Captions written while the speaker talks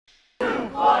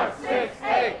4, 6,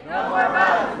 8, no more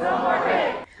violence, no more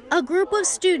hate. A group of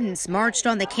students marched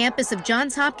on the campus of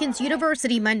Johns Hopkins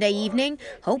University Monday evening,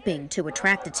 hoping to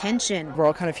attract attention. We're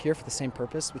all kind of here for the same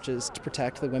purpose, which is to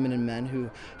protect the women and men who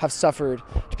have suffered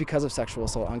because of sexual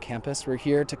assault on campus. We're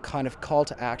here to kind of call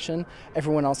to action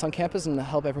everyone else on campus and to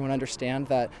help everyone understand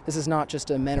that this is not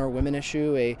just a men or women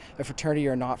issue, a fraternity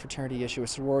or not fraternity issue, a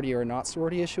sorority or not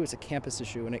sorority issue. It's a campus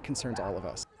issue, and it concerns all of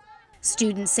us.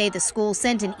 Students say the school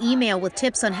sent an email with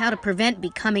tips on how to prevent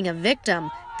becoming a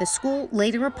victim. The school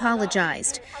later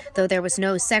apologized. Though there was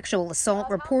no sexual assault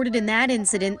reported in that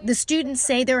incident, the students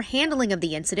say their handling of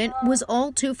the incident was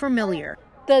all too familiar.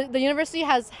 The university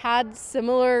has had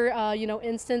similar,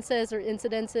 instances or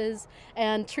incidences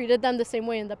and treated them the same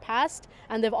way in the past,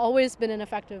 and they've always been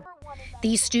ineffective.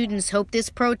 These students hope this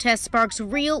protest sparks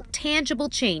real, tangible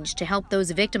change to help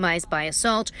those victimized by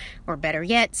assault, or better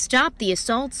yet, stop the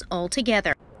assaults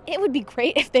altogether. It would be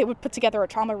great if they would put together a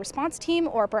trauma response team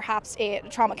or perhaps a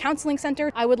trauma counseling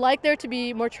center. I would like there to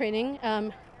be more training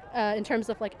in terms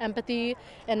of empathy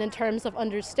and in terms of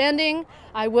understanding.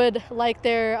 I would like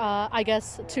there,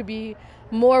 to be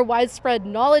more widespread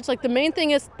knowledge. The main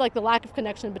thing is the lack of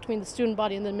connection between the student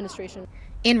body and the administration.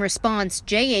 In response,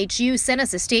 JHU sent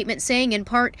us a statement saying, in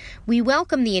part, "We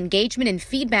welcome the engagement and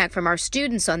feedback from our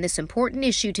students on this important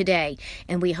issue today,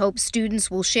 and we hope students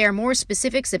will share more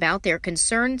specifics about their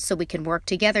concerns so we can work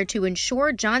together to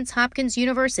ensure Johns Hopkins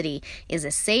University is a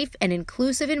safe and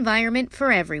inclusive environment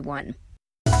for everyone."